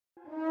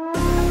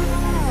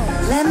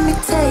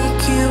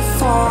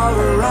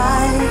a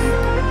ride,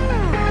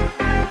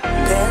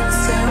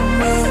 dancing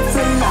with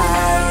the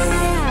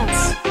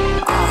lights.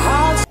 Our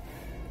hearts.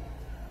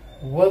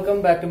 Welcome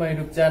back to my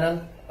YouTube channel.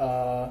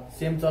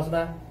 Same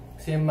chasma,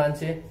 same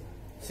manche,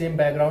 same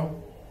background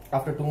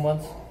after 2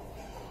 months.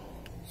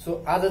 So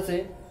आज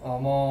चाहिँ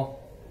म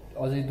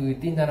अझै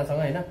 2-3 जना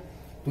सँग हैन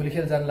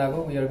धुलीखेल जान लागो.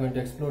 We are going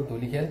to explore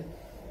Dhulikhel.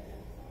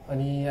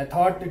 अनि I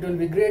thought it will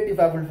be great if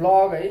I will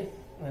vlog है.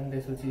 And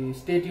त्यसपछि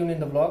stay tuned in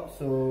the vlog.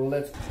 So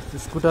let's.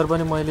 Scooter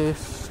पनि मैले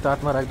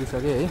स्टार्टमा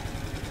राखिदिसके है.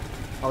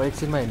 अब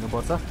एकछिनमा हिँड्नु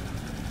पर्छ.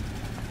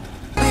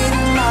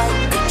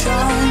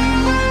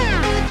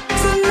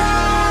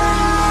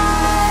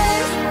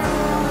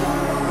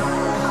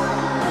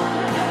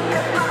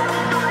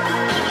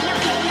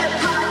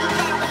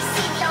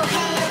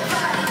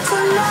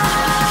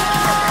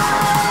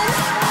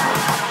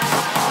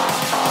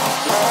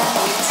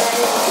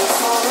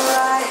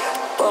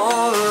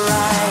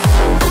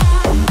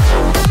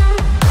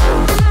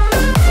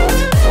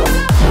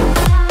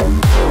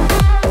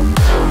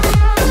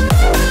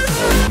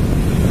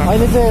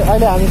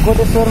 अहिले हामी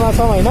कोटेश्वरमा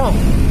छौँ हैन.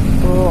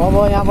 सो अब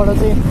यहाँबाट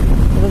चाहिँ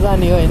यता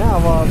जाने हो हैन.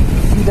 अब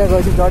सिधा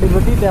गएपछि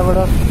जडीबुटी, त्यहाँबाट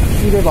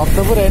सिधै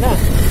भक्तपुर हैन.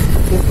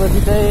 त्यसपछि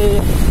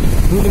चाहिँ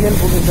धुलीखेल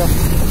पुगिन्छ.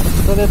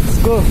 So let's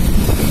go.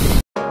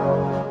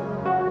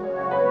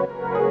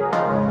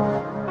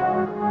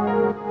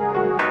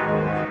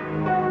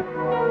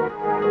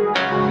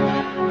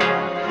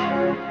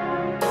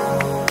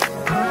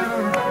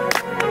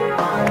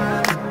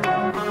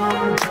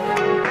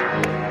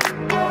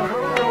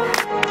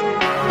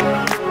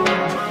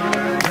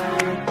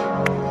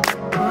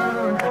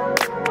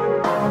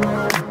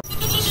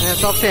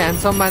 सबसे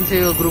ह्यान्डसम मान्छे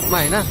यो ग्रुपमा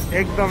हैन.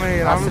 एकदमै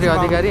आश्रय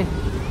अधिकारी,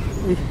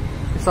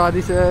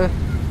 सदिस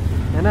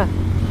हैन,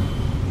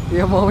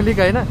 यो मौलिक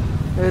हैन,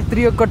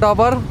 त्रियोगको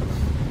टपर,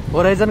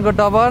 होराइजनको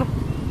टपर,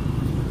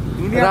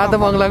 रातो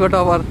मङ्गलाको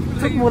टपर,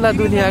 चुकमुला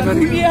दुनियाँको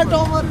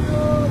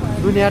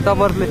दुनियाँ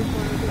टपरले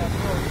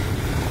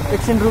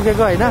एकछिन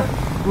रुकेको हैन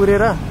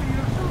कुरेर.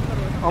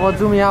 अब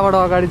जुम यहाँबाट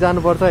अगाडि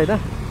जानुपर्छ हैन.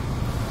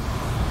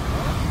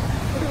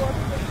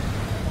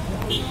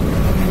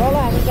 ल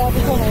हामी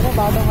जाँदैछौँ होइन.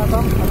 बाटोमा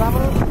छौँ.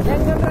 राम्रो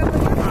एङ्गल राम्रो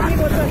के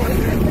गर्छ भने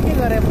के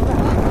गरे पुरा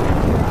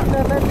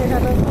उनीहरूलाई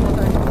देखाएर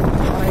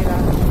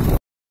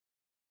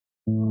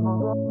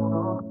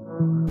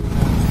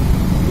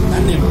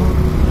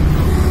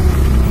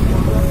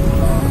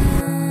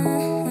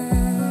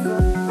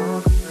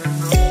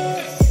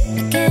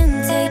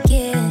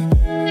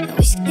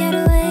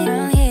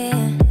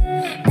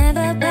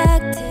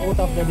आउट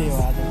अफ द डे हो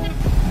आज.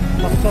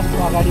 कस्तो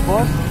अगाडि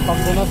बढ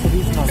सम्झना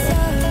रिच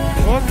नगर्छ.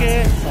 ओके.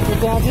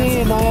 त्यहाँ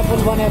चाहिँ नयाँ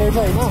पुल बनेर रहेछ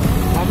होइन.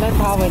 हामीलाई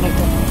थाहा भएन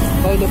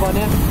कहिले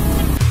बन्यो.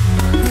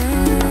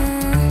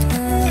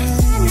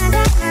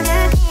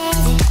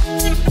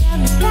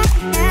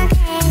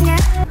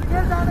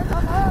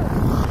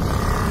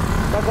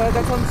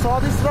 गएका छन्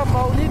सदिस र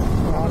मौलिक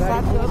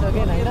साथीहरू.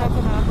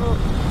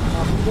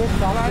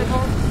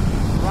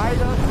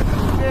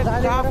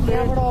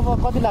 यहाँबाट अब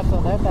कति लाग्छ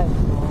होला टाइम?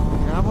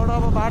 यहाँबाट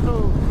अब बाटो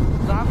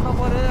जान्न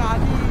पऱ्यो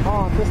आधी.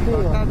 त्यस्तै हो.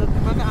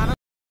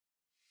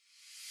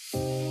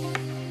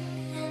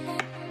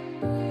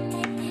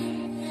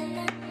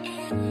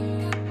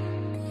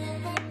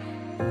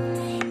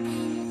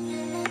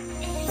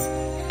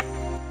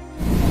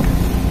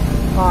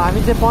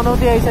 हामी चाहिँ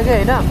पनौती आइसक्यो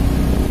होइन.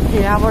 कि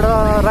यहाँबाट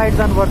राइट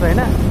जानुपर्छ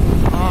होइन.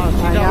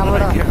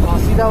 यहाँबाट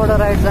सिधाबाट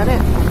राइट जाने.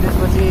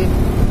 त्यसपछि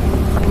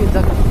पुगिन्छ.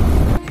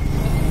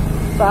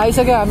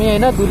 आइसक्यो हामी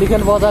होइन.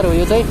 धुलीखेल बजार हो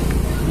यो चाहिँ.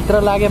 भित्र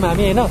लाग्यौँ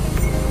हामी होइन.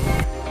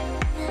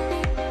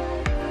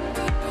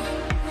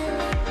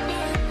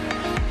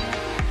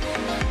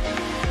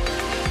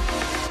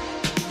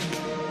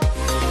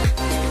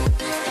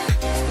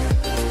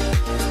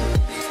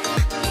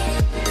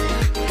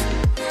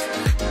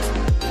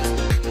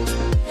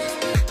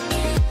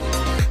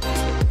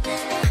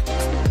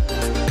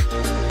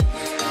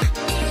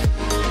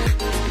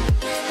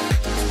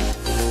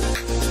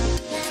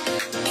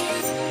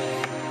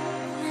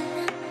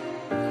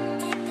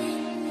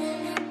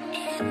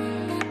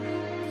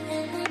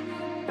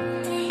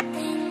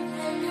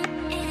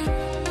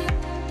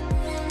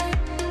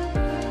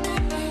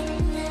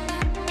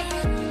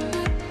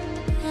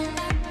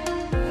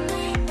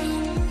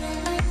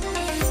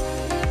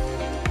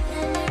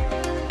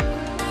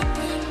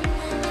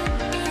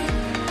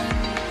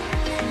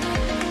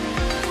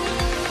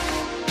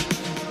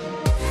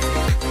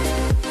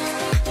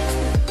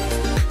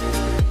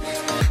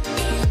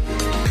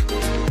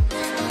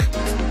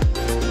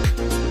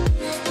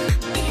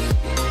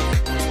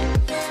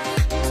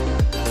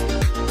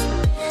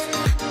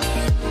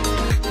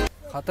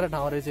 खतरा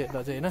ठाउँ रहेछ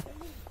यता चाहिँ होइन.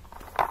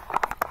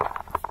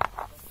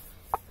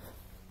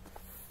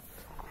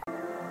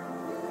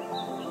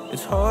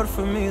 It's hard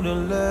for me to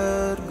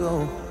let go,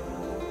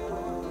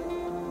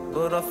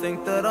 but I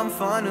think that I'm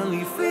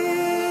finally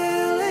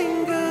feeling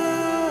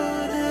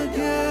good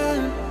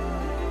again.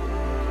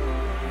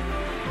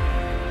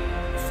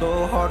 So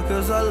hard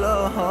 'cause I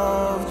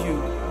loved you,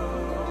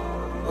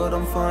 but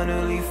I'm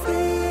finally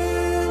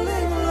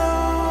feeling like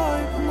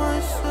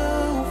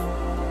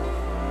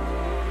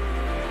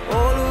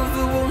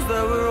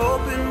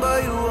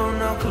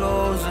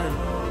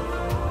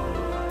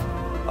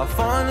I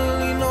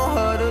finally know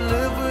how to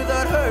live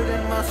without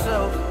hurting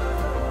myself.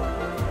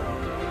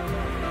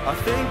 I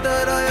think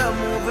that I am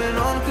moving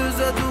on, cause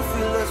I do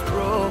feel less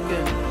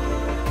broken.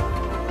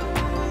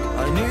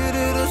 I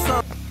needed a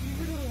song.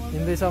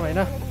 हिँड्दैछ हैन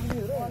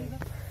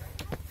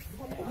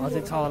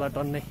अझै छ होला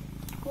टन्नै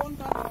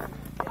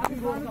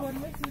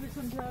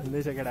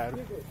हिँड्दैछ केटाहरू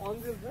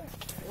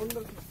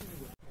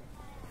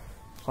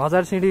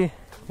 1000 CD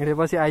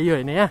हिँडेपछि आइयो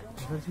हैन यहाँ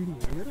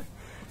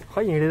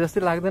खै हिँडे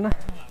जस्तै लाग्दैन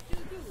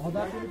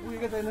 1000 पनि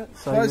पुगेको छैन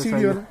 100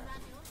 सिडी हो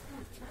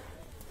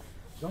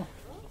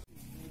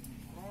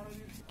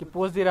के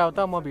पोज दिइराउ त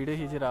म भिडियो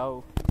खिचिराउ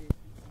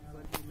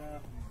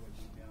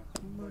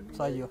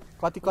सही हो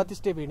कति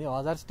स्टेप हिँड्यो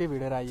 1000 स्टेप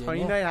हिँडेर आइयो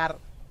छैन यार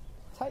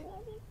छैन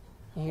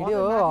हिँड्यो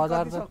हो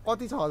 1000 त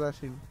कति छ 1000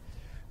 सिडी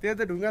त्यो त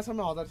ढुङ्गासम्म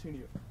 1000 सिडी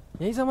हो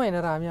यहीसम्म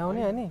हिँडेर हामी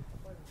आउने अनि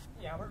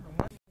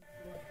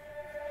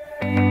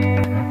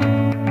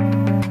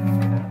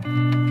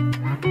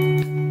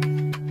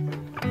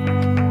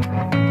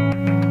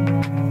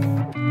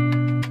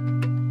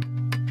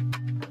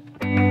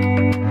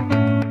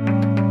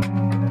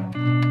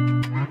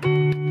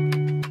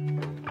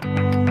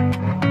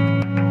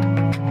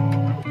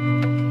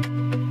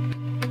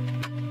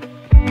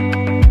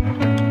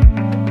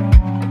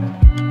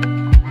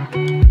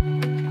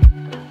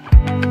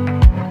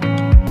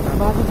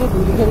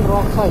Dhulikhel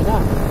Rock छैन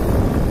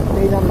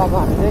त्यही जान लाग्यो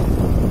हामी चाहिँ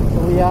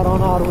we are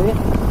on our way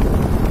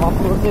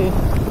अफरोड चाहिँ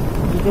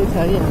निकै छ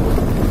है हाम्रो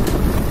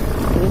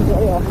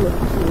इन्जोय अफरोड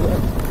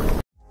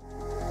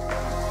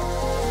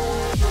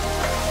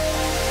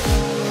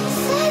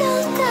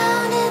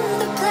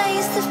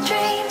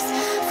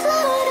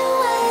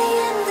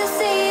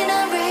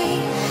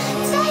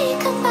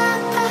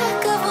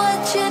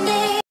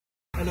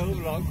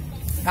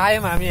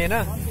आयौँ हामी हैन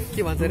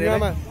के भन्छ रे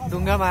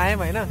ढुङ्गामा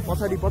आयौँ हैन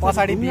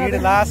पछाडि भिड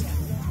लास्ट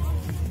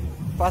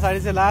पछाडि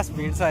चाहिँ लास्ट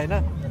भिड छ हैन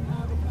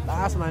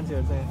लास्ट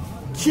मान्छेहरू चाहिँ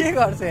के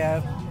गर्छ यार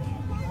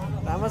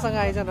राम्रोसँग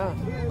आइज न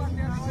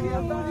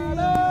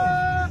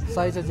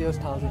सही छ जे होस्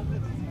ठाउँ चाहिँ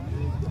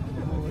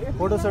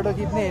फोटोसोटो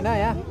खिच्ने हैन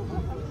यहाँ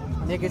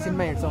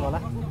एकैछिनमा हिँड्छौँ होला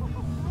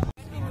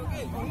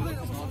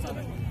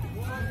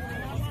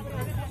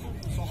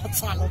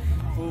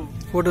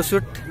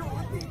फोटोसुट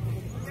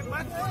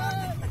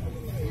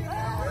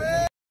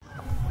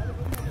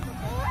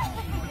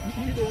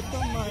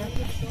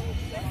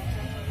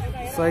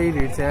सही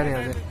भिड छ यार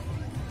यहाँ चाहिँ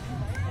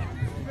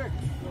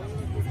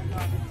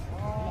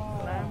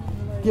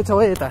के छ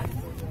हो यता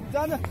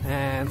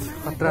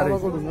खतरा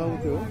रहेछ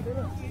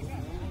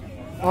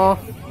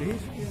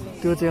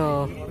त्यो चाहिँ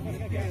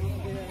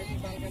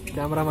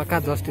क्यामेरामा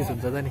कहाँ जस्टिस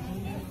हुन्छ त नि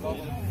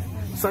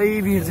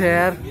सही भिड छ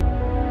यार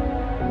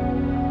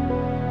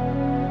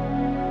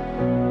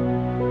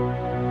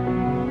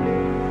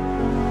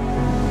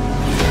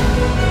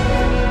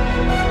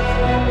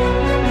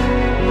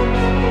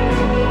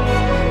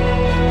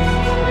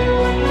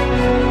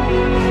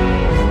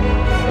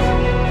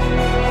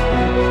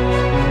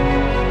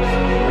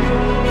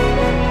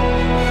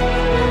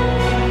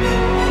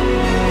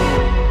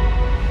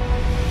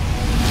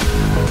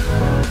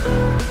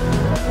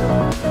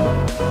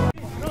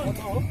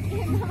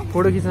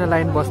फोटो खिच्न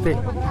लाइन बस्दै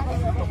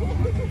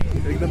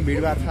एकदम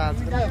भिडभाड छ आज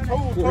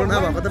कोरोना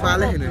भएको त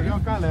बालै छैन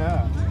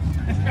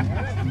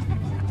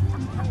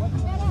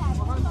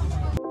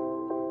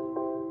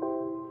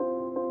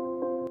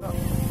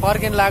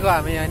फर्किन लाग्यो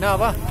हामी हैन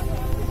अब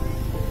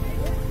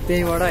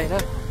त्यहीबाट हैन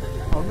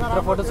र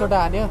फोटोसोटो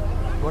हान्यो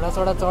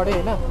घोडासोडा चढ्यो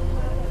हैन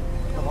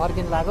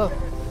फर्किन लाग्यो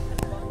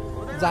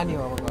जाने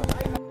हो अब घर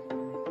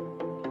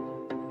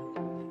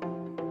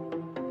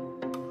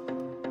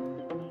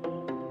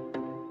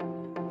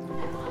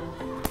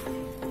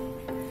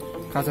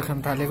खाजा खान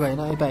थालेको हैन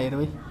यता हेर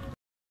है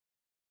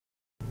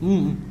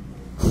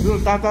यो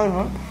टाटा छ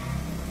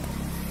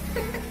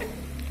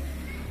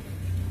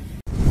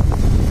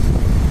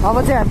अब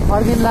चाहिँ हामी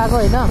फर्किन लाग्यो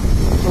हैन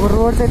अब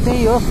रोड चाहिँ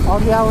त्यही हो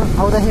अघि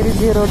आउँदाखेरि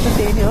जे रोड छ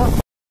त्यही नै हो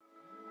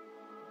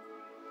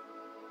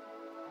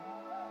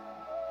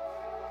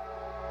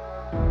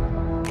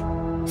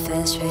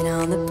First train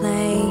on the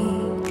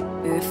plane,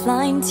 we were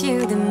flying to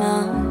the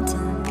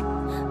mountain,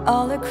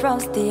 all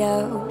across the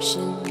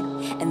ocean,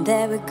 and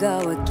there we go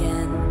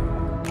again,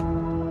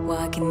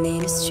 walking in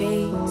the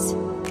streets,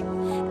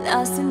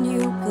 lost in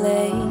new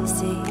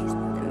places,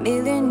 a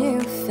million new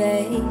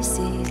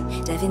faces,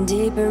 diving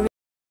deeper.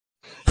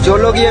 जो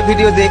लोग ये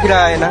video देख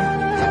रहा है ना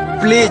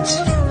please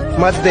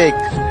मत देख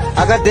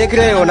अगर देख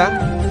रहे हो ना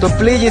तो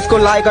प्लीज इसको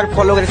लाइक और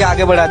फॉलो करके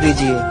आगे बढ़ा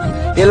दीजिए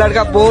ये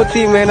लड़का बहुत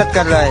ही मेहनत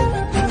कर रहा है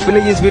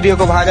प्लीज इस वीडियो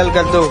को वायरल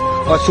कर दो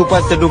और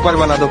सुपर से डुपर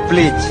बना दो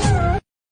प्लीज